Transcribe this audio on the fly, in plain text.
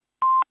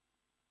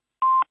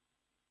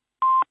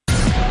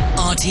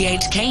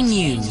RTHK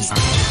News.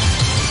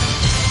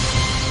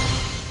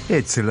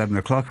 It's 11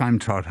 o'clock. I'm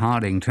Todd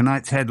Harding.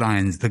 Tonight's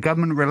headlines. The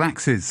government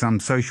relaxes some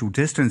social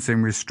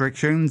distancing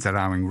restrictions,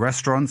 allowing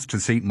restaurants to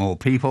seat more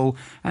people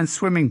and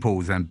swimming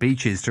pools and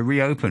beaches to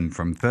reopen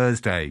from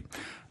Thursday.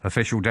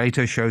 Official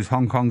data shows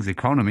Hong Kong's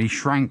economy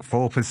shrank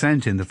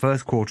 4% in the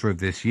first quarter of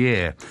this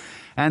year.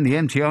 And the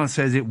MTR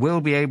says it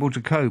will be able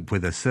to cope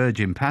with a surge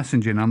in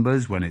passenger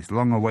numbers when its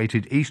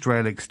long-awaited East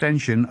Rail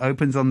extension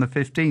opens on the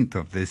 15th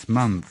of this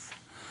month.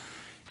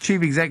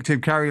 Chief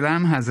Executive Carrie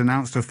Lam has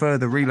announced a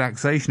further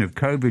relaxation of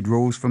COVID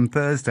rules from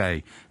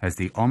Thursday as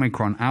the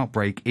Omicron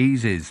outbreak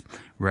eases.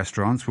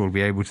 Restaurants will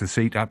be able to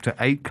seat up to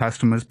 8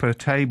 customers per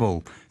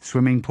table.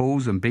 Swimming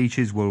pools and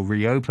beaches will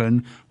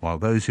reopen, while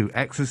those who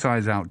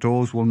exercise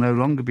outdoors will no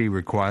longer be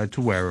required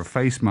to wear a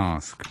face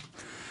mask.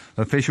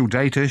 Official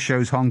data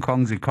shows Hong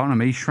Kong's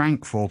economy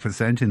shrank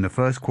 4% in the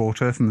first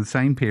quarter from the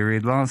same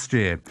period last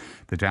year.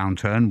 The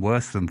downturn,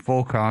 worse than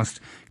forecast,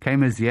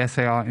 came as the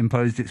SAR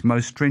imposed its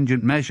most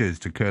stringent measures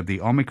to curb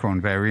the Omicron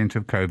variant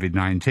of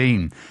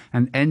COVID-19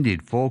 and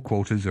ended 4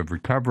 quarters of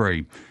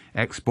recovery.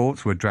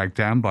 Exports were dragged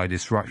down by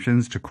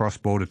disruptions to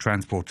cross-border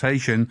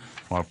transportation,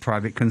 while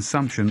private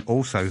consumption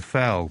also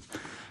fell.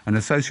 An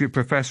associate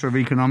professor of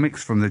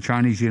economics from the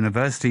Chinese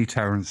University,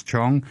 Terence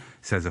Chong,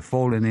 says a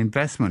fall in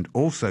investment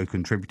also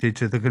contributed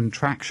to the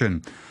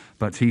contraction,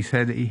 but he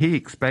said he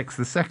expects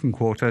the second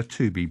quarter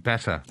to be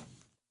better.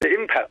 The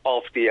impact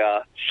of the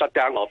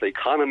shutdown of the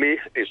economy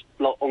is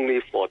not only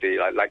for the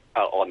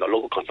on the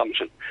local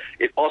consumption.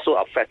 It also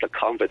affects the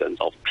confidence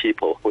of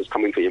people who is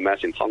coming to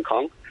invest in Hong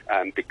Kong.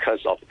 And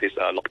because of these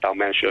lockdown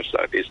measures,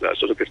 this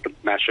social distance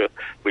measure,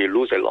 we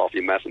lose a lot of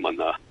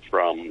investment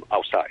from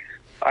outside.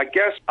 I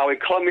guess our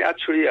economy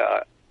actually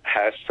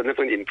has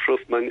significant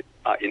improvement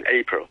in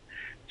April.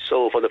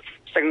 So for the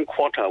second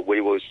quarter,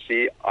 we will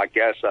see, I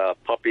guess,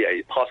 probably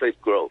a positive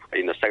growth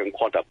in the second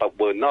quarter, but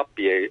will not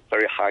be a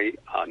very high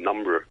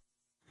number.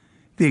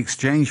 The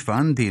Exchange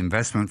Fund, the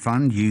investment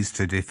fund used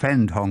to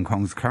defend Hong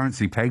Kong's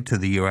currency peg to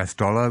the US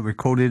dollar,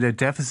 recorded a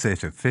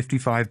deficit of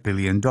 $55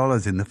 billion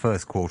in the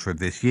first quarter of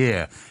this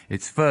year,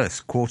 its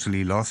first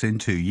quarterly loss in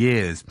 2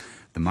 years.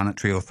 The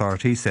Monetary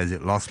Authority says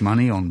it lost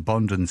money on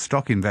bond and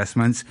stock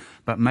investments,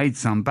 but made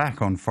some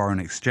back on foreign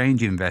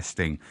exchange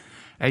investing.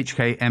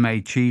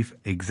 HKMA Chief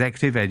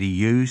Executive Eddie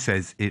Yu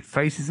says it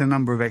faces a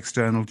number of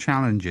external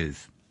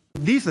challenges.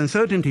 These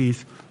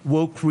uncertainties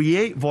will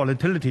create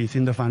volatilities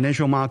in the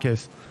financial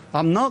markets.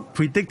 I'm not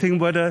predicting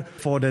whether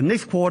for the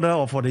next quarter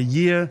or for the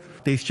year,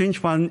 the exchange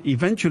fund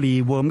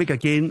eventually will make a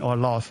gain or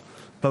loss.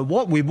 But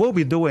what we will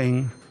be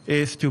doing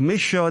is to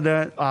make sure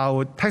that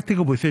our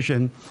tactical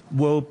position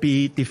will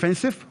be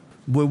defensive,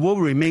 we will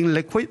remain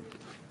liquid,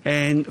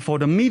 and for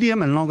the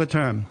medium and longer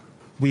term,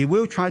 we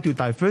will try to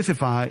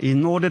diversify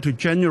in order to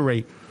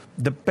generate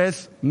the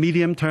best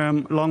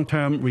medium-term,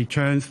 long-term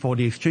returns for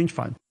the exchange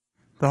fund.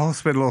 The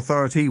Hospital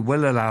Authority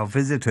will allow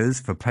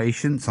visitors for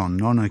patients on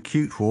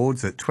non-acute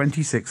wards at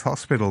 26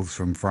 hospitals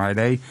from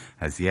Friday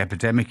as the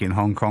epidemic in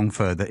Hong Kong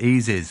further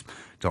eases.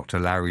 Dr.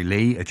 Larry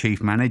Lee, a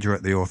chief manager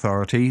at the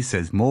authority,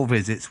 says more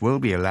visits will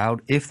be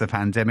allowed if the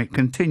pandemic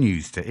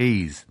continues to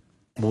ease.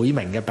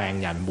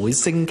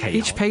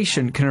 Each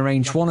patient can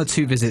arrange 1 or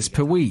 2 visits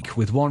per week,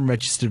 with one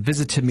registered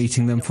visitor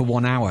meeting them for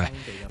 1 hour.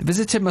 The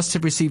visitor must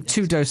have received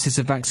 2 doses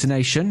of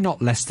vaccination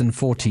not less than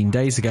 14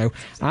 days ago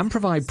and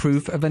provide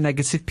proof of a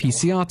negative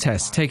PCR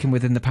test taken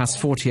within the past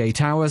 48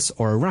 hours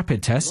or a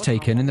rapid test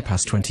taken in the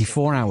past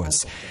 24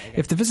 hours.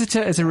 If the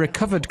visitor is a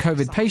recovered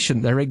COVID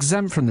patient, they're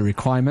exempt from the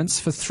requirements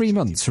for 3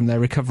 months from their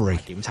recovery.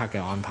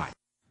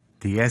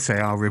 The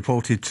SAR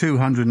reported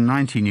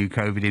 290 new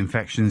COVID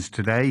infections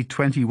today,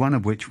 21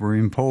 of which were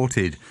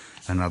imported.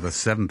 Another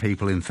 7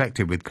 people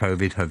infected with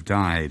COVID have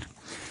died.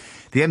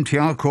 The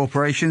MTR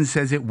Corporation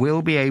says it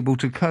will be able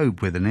to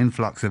cope with an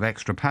influx of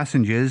extra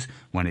passengers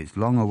when its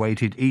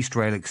long-awaited East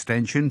Rail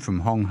extension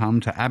from Hong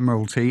Kong to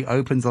Admiralty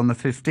opens on the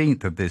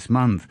 15th of this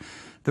month.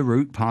 The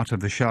route, part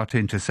of the Sha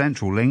Tin to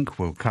Central link,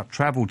 will cut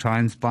travel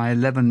times by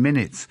 11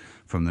 minutes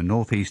from the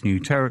North East New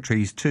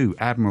Territories to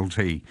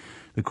Admiralty.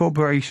 The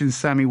corporation's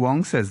Sammy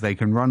Wong says they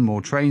can run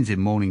more trains in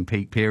morning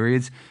peak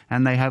periods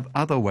and they have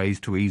other ways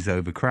to ease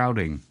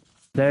overcrowding.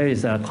 There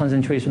is a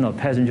concentration of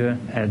passengers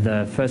at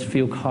the first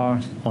few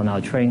cars on our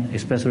train,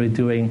 especially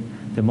during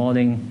the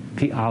morning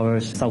peak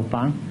hours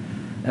southbound.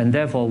 And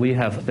therefore, we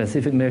have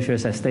specific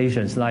measures at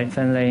stations like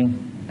Fan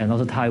Lane and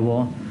also Tai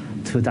Wo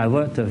to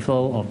divert the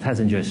flow of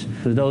passengers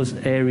to those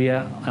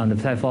areas on the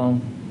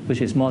platform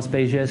which is more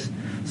spacious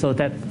so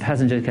that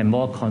passengers can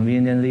more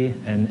conveniently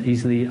and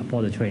easily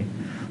board the train.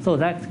 So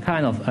that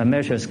kind of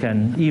measures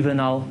can even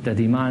out the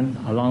demand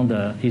along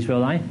the East Rail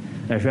line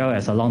as well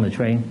as along the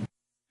train.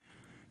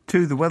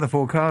 To the weather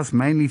forecast,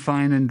 mainly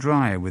fine and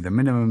dry with a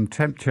minimum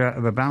temperature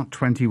of about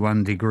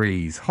 21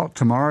 degrees. Hot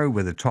tomorrow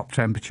with a top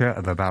temperature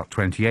of about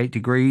 28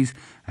 degrees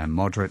and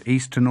moderate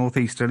east to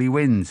northeasterly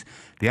winds.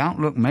 The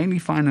outlook mainly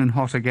fine and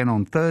hot again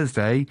on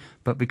Thursday,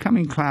 but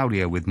becoming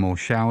cloudier with more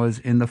showers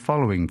in the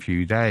following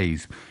few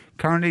days.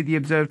 Currently, the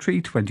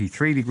observatory,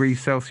 23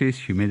 degrees Celsius,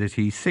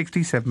 humidity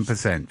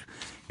 67%.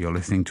 You're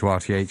listening to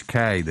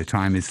RTHK. The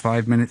time is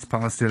 5 minutes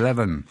past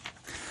 11.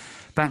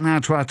 Back now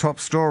to our top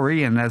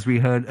story, and as we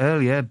heard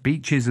earlier,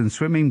 beaches and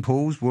swimming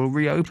pools will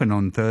reopen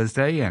on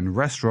Thursday and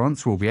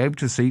restaurants will be able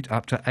to seat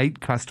up to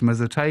 8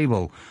 customers a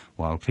table,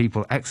 while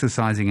people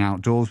exercising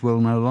outdoors will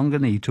no longer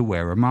need to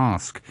wear a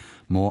mask.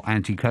 More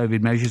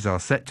anti-COVID measures are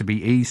set to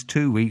be eased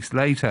 2 weeks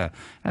later,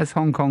 as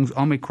Hong Kong's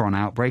Omicron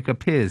outbreak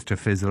appears to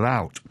fizzle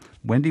out.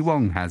 Wendy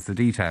Wong has the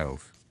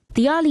details.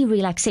 The early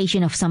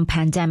relaxation of some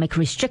pandemic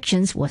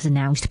restrictions was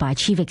announced by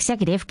Chief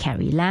Executive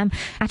Carrie Lam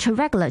at her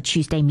regular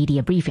Tuesday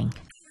media briefing.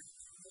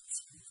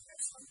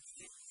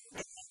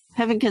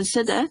 Having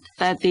considered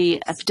that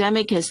the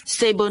epidemic is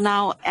stable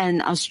now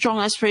and our strong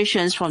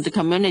aspirations from the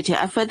community,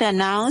 I further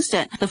announced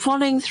that the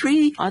following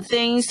 3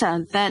 things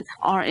that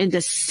are in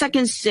the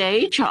second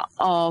stage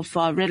of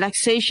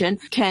relaxation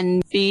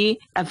can be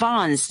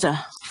advanced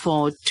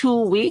for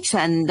 2 weeks,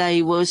 and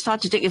they will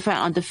start to take effect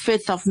on the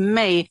 5th of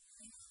May.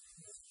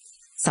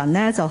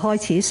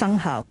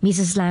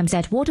 Mrs. Lam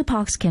said water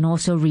parks can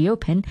also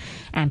reopen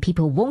and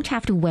people won't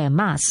have to wear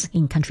masks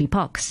in country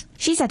parks.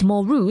 She said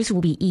more rules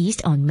will be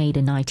eased on May the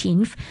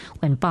 19th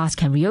when bars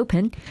can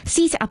reopen,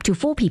 seat up to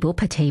 4 people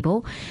per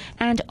table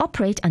and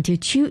operate until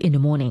 2 in the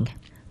morning.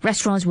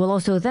 Restaurants will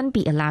also then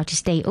be allowed to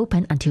stay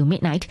open until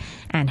midnight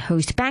and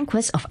host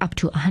banquets of up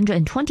to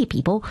 120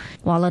 people,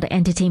 while other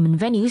entertainment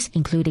venues,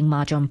 including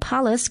mahjong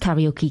parlors,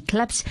 karaoke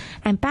clubs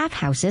and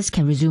bathhouses,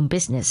 can resume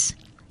business.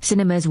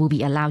 Cinemas will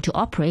be allowed to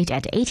operate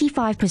at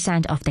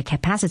 85% of their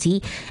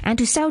capacity and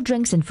to sell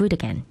drinks and food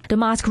again. The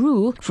mask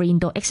rule for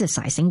indoor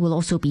exercising will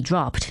also be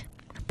dropped.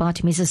 But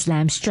Mrs.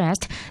 Lam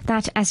stressed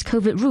that as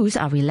COVID rules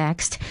are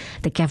relaxed,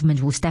 the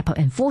government will step up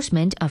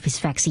enforcement of its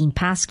vaccine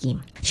pass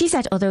scheme. She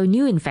said although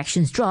new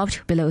infections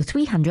dropped below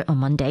 300 on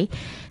Monday,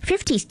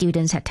 50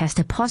 students had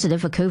tested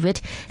positive for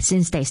COVID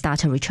since they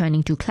started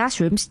returning to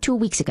classrooms 2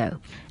 weeks ago.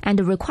 And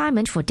the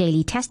requirement for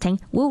daily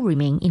testing will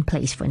remain in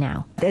place for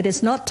now. It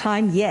is not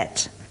time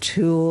yet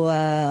to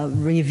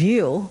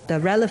review the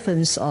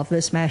relevance of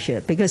this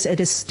measure because it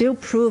is still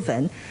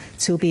proven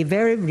to be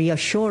very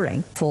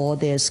reassuring for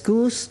their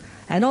schools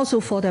and also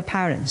for their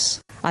parents.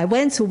 I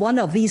went to one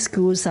of these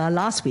schools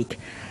last week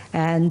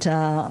and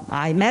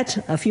I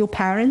met a few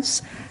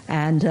parents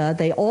and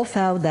they all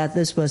felt that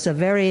this was a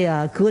very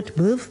good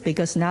move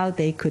because now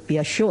they could be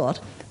assured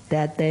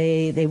that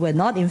they were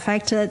not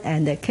infected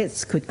and their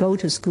kids could go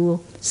to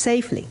school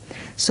safely.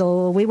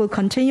 So we will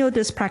continue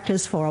this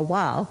practice for a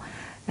while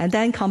and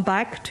then come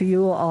back to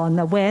you on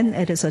when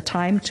it is a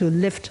time to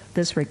lift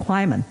this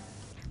requirement.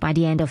 By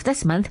the end of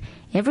this month,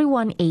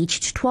 everyone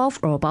aged 12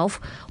 or above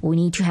will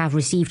need to have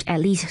received at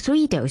least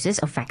 3 doses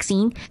of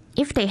vaccine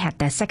if they had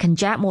their second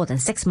jab more than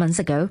 6 months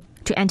ago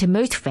to enter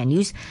most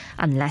venues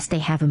unless they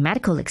have a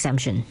medical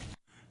exemption.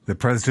 The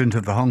president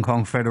of the Hong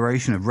Kong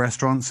Federation of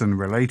Restaurants and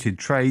Related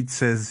Trades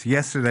says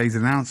yesterday's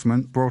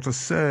announcement brought a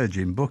surge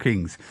in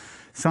bookings.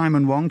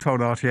 Simon Wong told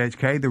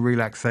RTHK the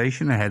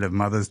relaxation ahead of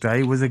Mother's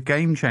Day was a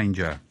game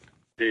changer.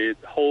 The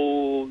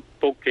whole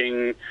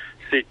booking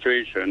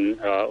situation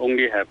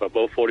only have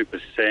about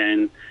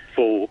 40%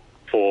 full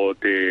for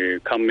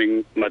the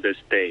coming Mother's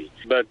Day.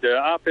 But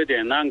after the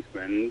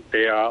announcement,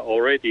 there are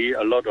already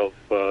a lot of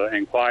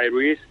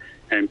inquiries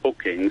and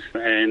bookings,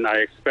 and I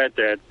expect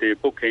that the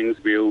bookings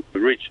will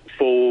reach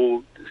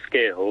full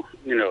scale,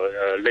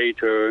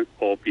 later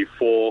or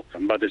before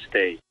Mother's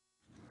Day.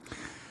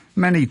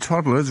 Many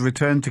toddlers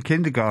returned to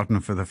kindergarten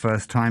for the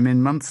first time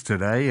in months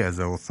today as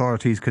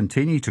authorities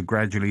continue to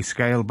gradually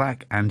scale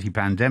back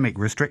anti-pandemic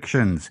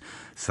restrictions.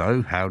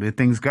 So, how did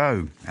things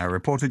go? Our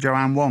reporter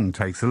Joanne Wong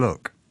takes a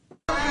look.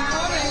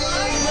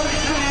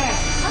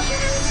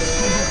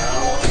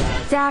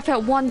 Staff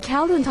at One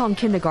Kowloon Tong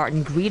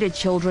Kindergarten greeted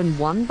children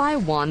one by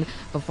one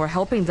before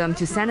helping them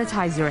to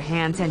sanitize their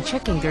hands and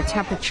checking their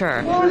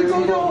temperature.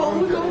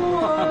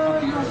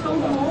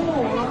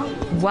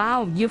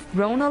 Wow, you've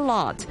grown a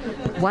lot,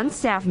 one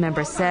staff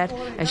member said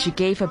as she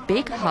gave a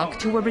big hug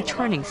to a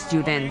returning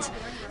student.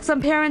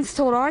 Some parents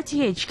told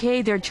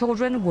RTHK their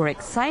children were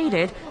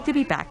excited to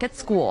be back at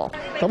school.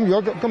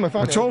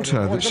 I told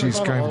her that she's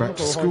going back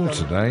to school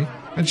today,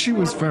 and she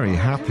was very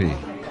happy.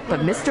 But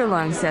Mr.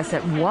 Leung says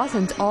it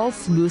wasn't all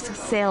smooth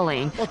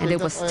sailing, and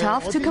it was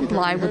tough to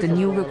comply with the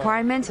new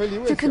requirement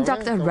to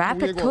conduct a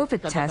rapid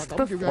COVID test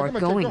before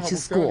going to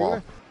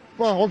school.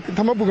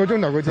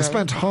 I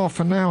spent half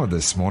an hour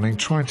this morning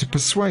trying to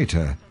persuade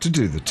her to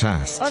do the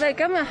test.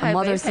 A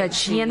mother said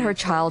she and her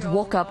child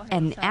woke up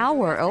an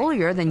hour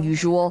earlier than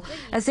usual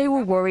as they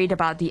were worried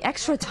about the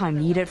extra time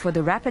needed for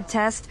the rapid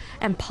test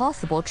and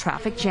possible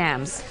traffic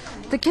jams.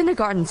 The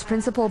kindergarten's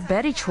principal,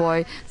 Betty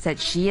Choi, said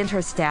she and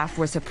her staff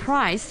were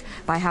surprised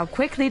by how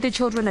quickly the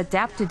children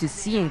adapted to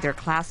seeing their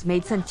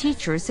classmates and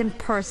teachers in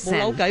person.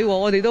 At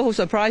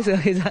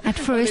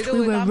first,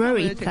 we were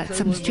worried that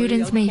some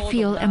students may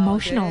feel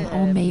emotional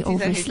or may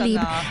oversleep,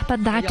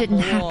 but that didn't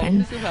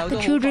happen. The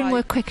children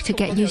were quick to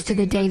get used to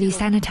the daily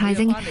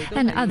sanitizing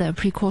and other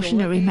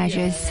precautionary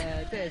measures.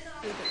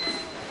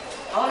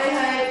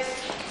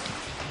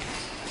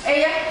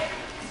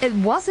 It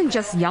wasn't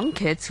just young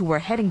kids who were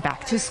heading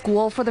back to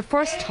school for the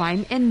first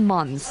time in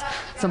months.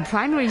 Some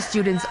primary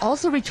students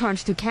also returned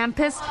to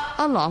campus,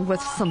 along with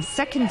some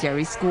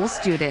secondary school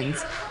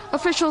students.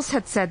 Officials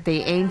had said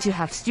they aim to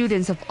have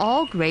students of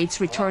all grades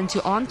return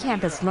to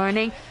on-campus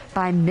learning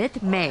by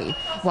mid-May,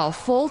 while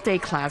full-day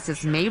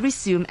classes may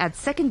resume at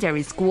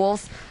secondary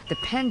schools,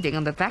 depending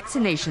on the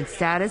vaccination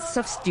status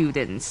of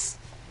students.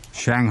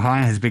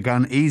 Shanghai has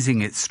begun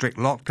easing its strict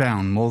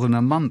lockdown more than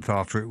a month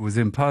after it was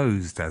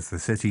imposed, as the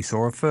city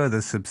saw a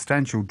further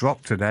substantial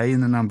drop today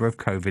in the number of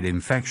COVID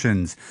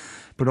infections.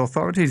 But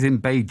authorities in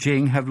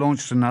Beijing have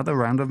launched another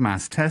round of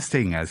mass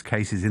testing as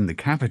cases in the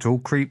capital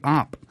creep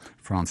up.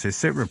 Francis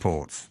Sitt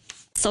reports.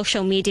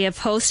 Social media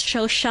posts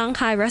show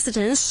Shanghai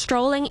residents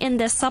strolling in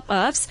their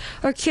suburbs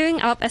or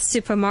queuing up at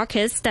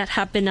supermarkets that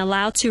have been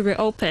allowed to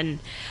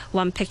reopen.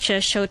 One picture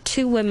showed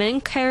two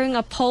women carrying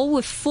a pole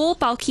with full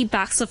bulky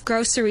bags of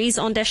groceries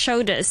on their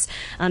shoulders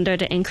under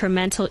the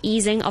incremental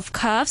easing of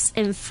curbs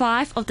in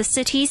 5 of the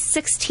city's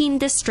 16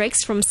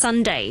 districts from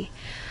Sunday.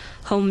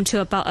 Home to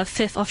about a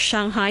fifth of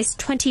Shanghai's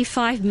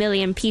 25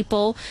 million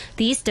people,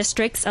 these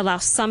districts allow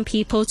some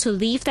people to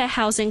leave their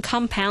housing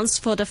compounds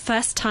for the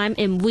first time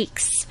in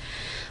weeks.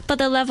 But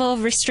the level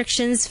of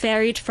restrictions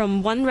varied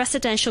from one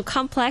residential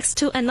complex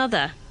to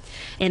another.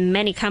 In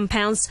many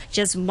compounds,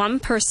 just one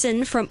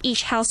person from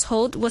each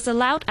household was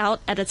allowed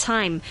out at a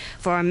time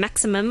for a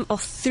maximum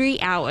of 3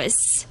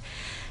 hours.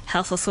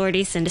 Health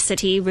authorities in the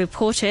city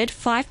reported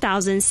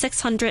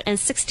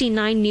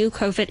 5,669 new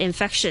COVID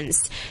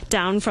infections,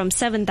 down from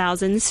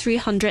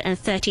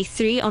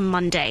 7,333 on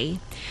Monday.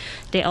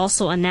 They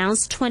also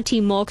announced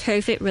 20 more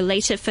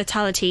COVID-related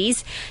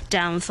fatalities,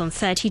 down from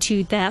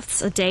 32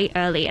 deaths a day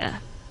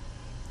earlier.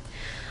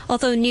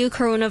 Although new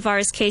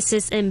coronavirus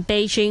cases in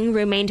Beijing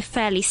remained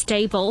fairly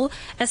stable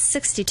at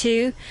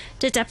 62,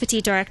 the deputy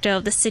director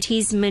of the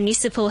city's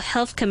Municipal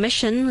Health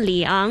Commission,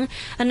 Li Ang,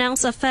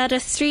 announced a further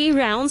 3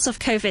 rounds of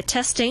COVID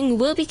testing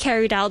will be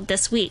carried out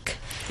this week.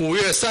 5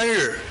月3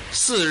日、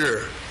4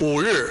日、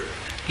5日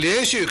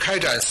连续开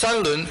展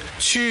3轮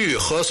区域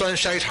核酸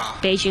筛查。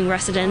 Beijing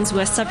residents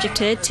were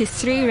subjected to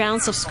 3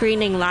 rounds of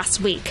screening last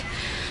week.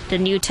 The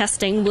new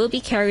testing will be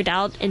carried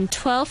out in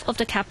 12 of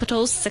the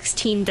capital's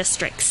 16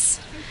 districts.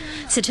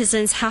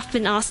 Citizens have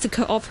been asked to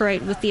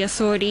cooperate with the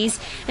authorities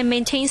and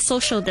maintain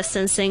social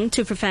distancing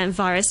to prevent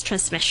virus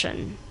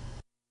transmission.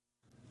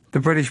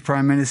 The British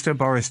Prime Minister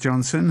Boris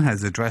Johnson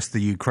has addressed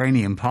the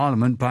Ukrainian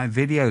parliament by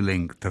video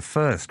link, the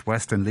first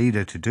Western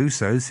leader to do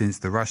so since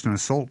the Russian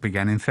assault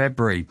began in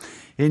February.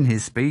 In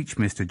his speech,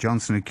 Mr.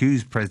 Johnson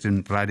accused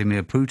President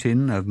Vladimir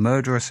Putin of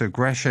murderous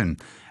aggression,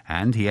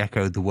 and he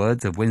echoed the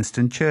words of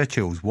Winston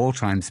Churchill's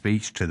wartime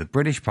speech to the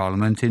British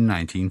Parliament in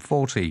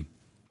 1940.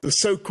 The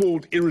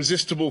so-called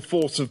irresistible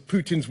force of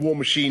Putin's war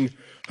machine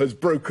has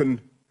broken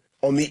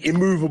on the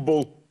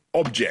immovable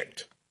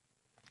object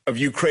of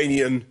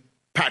Ukrainian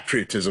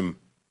patriotism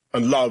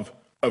and love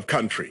of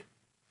country.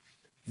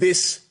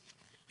 This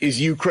is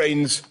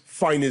Ukraine's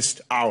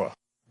finest hour.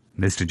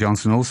 Mr.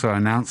 Johnson also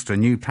announced a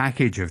new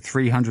package of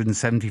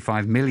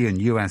 $375 million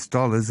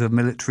of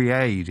military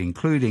aid,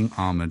 including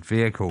armoured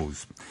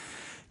vehicles.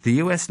 The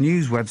US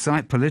news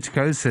website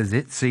Politico says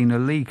it's seen a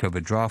leak of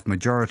a draft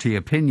majority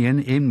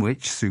opinion in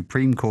which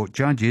Supreme Court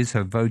judges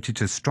have voted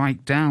to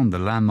strike down the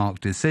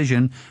landmark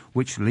decision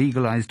which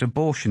legalized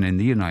abortion in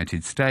the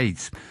United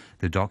States.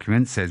 The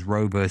document says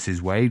Roe v.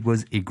 Wade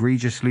was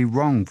egregiously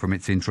wrong from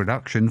its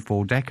introduction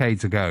 4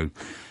 decades ago.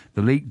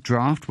 The leaked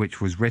draft, which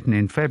was written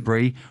in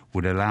February,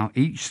 would allow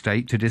each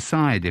state to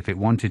decide if it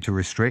wanted to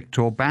restrict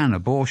or ban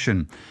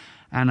abortion.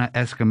 Anna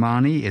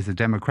Eskamani is a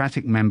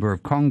Democratic member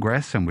of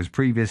Congress and was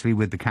previously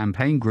with the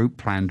campaign group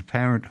Planned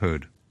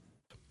Parenthood.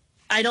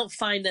 I don't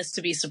find this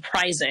to be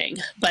surprising,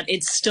 but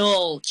it's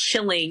still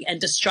chilling and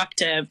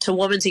destructive to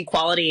women's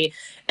equality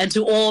and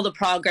to all the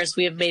progress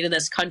we have made in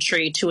this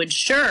country to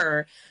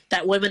ensure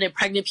that women and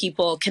pregnant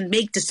people can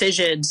make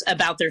decisions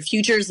about their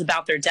futures,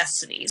 about their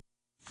destinies.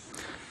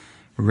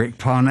 Rick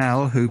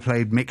Parnell, who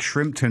played Mick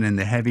Shrimpton in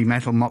the heavy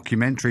metal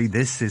mockumentary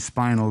This Is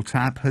Spinal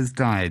Tap, has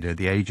died at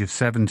the age of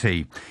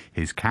 70.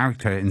 His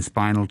character in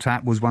Spinal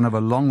Tap was one of a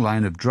long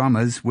line of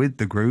drummers with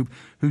the group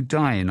who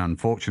die in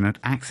unfortunate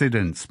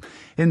accidents.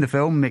 In the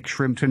film, Mick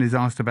Shrimpton is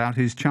asked about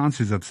his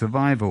chances of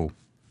survival.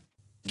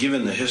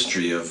 Given the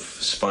history of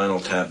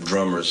Spinal Tap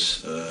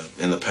drummers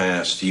in the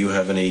past, do you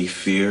have any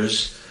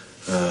fears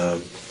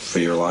for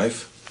your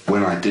life?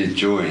 When I did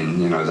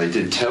join, they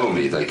did tell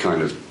me, they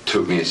kind of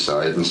took me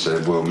aside and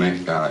said, well,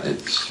 Mick,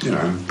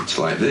 it's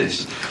like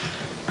this.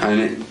 And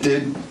it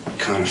did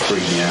kind of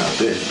freak me out a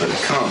bit, but it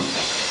can't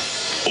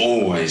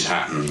always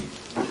happen.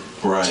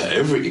 Right. To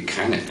every,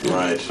 can it?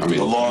 Right. I mean,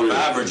 the law of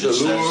averages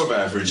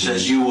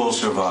says you will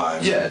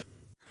survive. Yeah.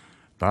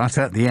 But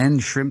at the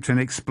end, Shrimpton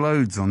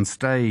explodes on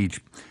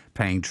stage.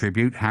 Paying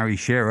tribute, Harry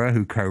Shearer,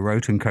 who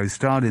co-wrote and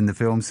co-starred in the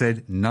film,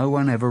 said no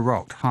one ever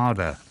rocked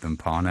harder than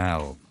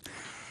Parnell.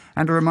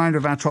 And a reminder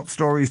of our top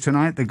stories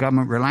tonight. The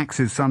government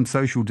relaxes some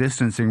social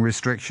distancing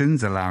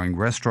restrictions, allowing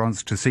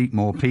restaurants to seat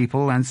more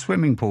people and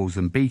swimming pools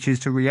and beaches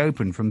to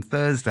reopen from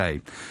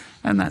Thursday.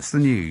 And that's the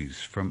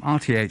news from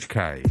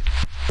RTHK.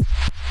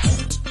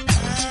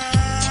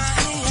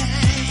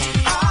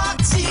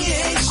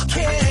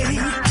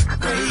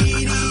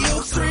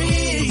 Radio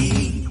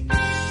 3.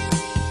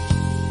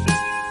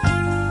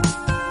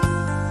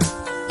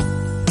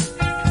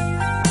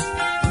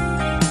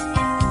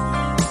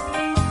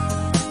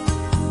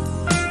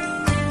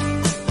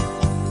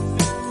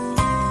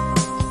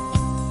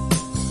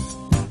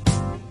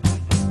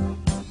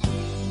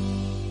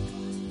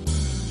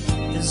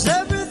 Is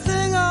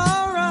everything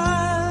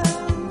alright?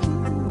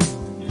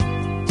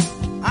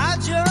 I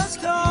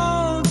just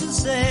called to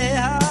say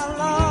how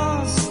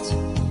lost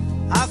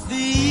I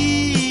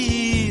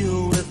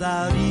feel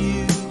without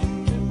you.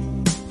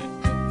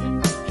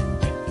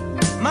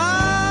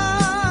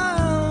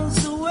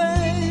 Miles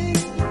away,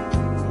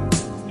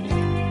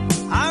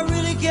 I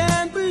really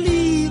can't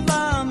believe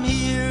I'm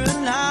here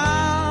and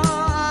now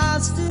I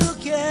still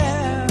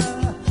care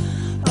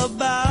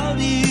about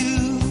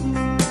you.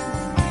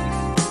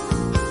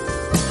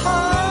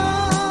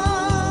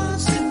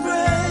 Hearts can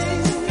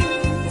break,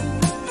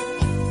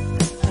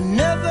 I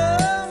never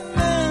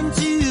meant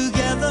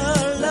together.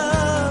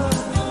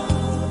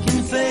 Love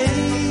can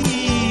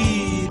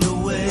fade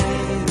away.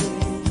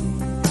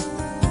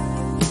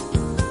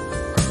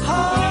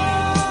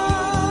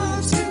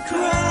 Hearts can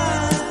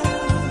cry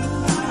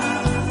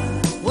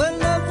when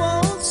love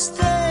won't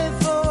stay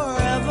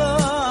forever.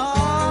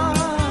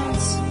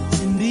 Hearts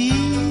can be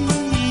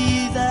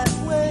that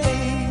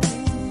way.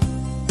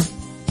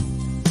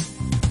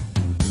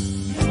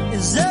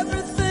 Is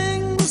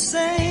everything the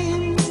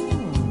same?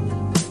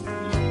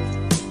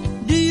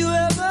 Do you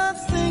ever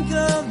think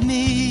of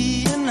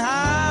me and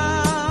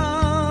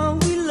how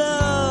we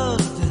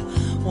loved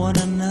one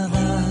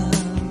another?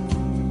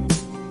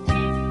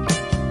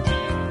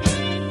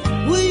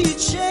 Will you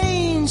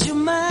change your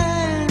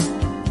mind?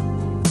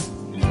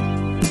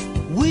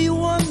 Will you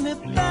want me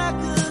back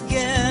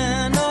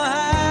again? Or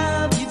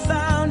have you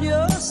found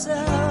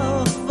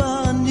yourself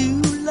a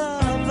new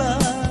lover?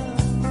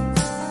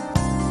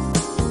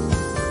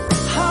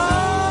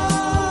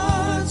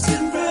 Hearts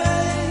can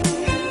break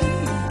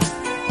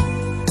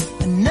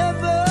and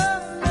never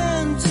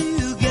meant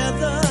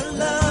together.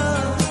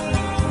 Love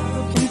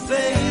can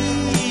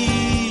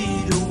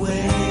fade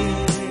away.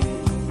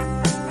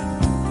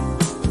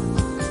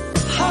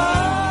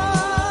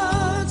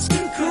 Hearts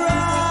can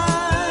cry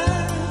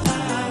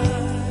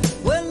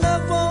when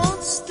love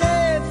won't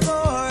stay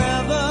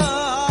forever.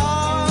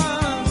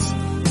 Hearts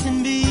can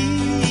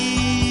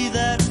be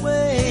that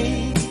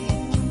way.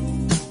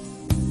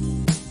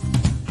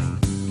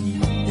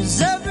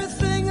 Is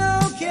everything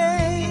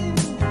okay?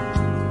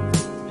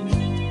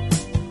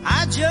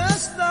 I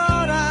just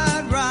thought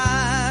I'd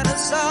write a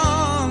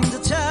song to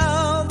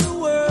tell the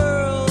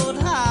world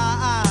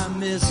how I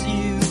miss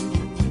you.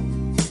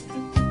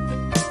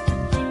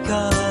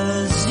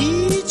 'Cause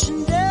each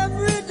and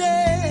every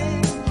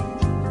day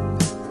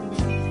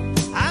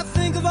I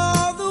think of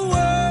all the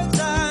words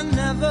I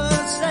never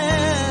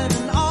said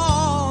and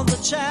all the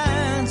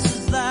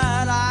chances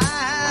that I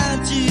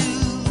had to.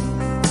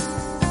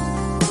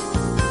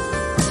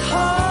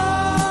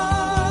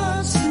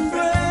 Hearts can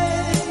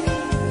break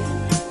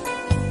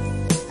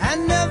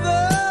and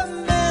never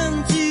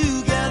meant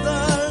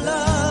together.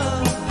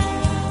 Love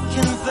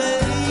can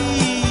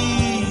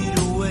fade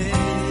away.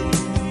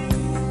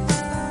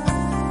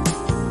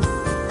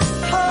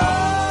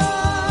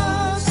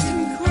 Hearts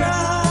can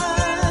cry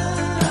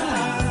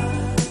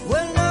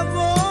when love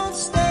won't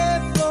stay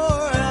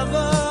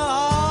forever.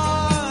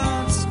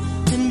 Hearts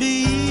can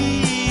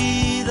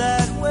be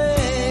that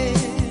way.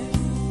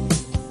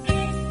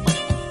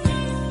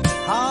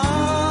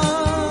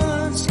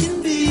 Hearts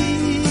can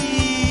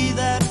be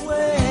that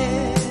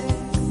way.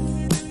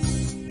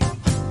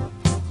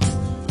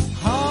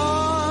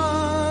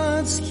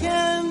 Hearts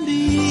can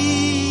be.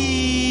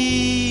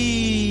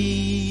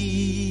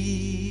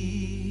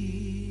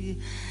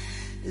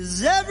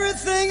 Is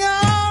everything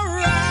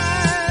alright?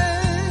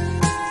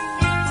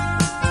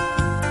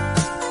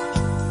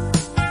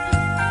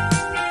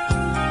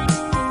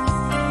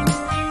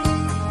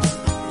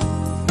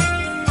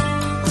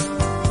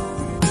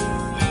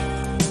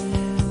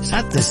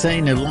 Sad to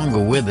say, no longer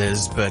with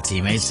us, but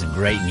he made some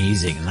great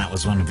music, and that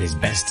was one of his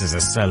best as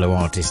a solo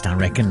artist, I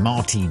reckon.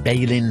 Marty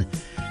Balin,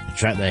 a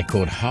track there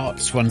called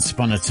Hearts. Once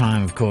upon a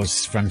time, of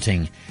course,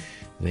 fronting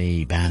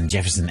the band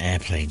Jefferson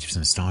Airplane,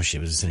 Jefferson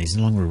Starship. As I said, he's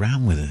no longer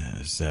around with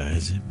us.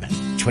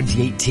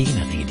 2018,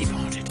 I think he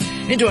departed.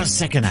 Into our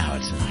second hour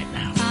tonight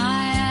now.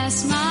 I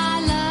asked my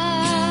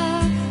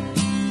love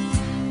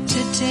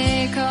to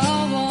take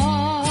a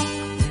walk,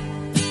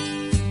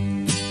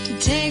 to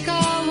take a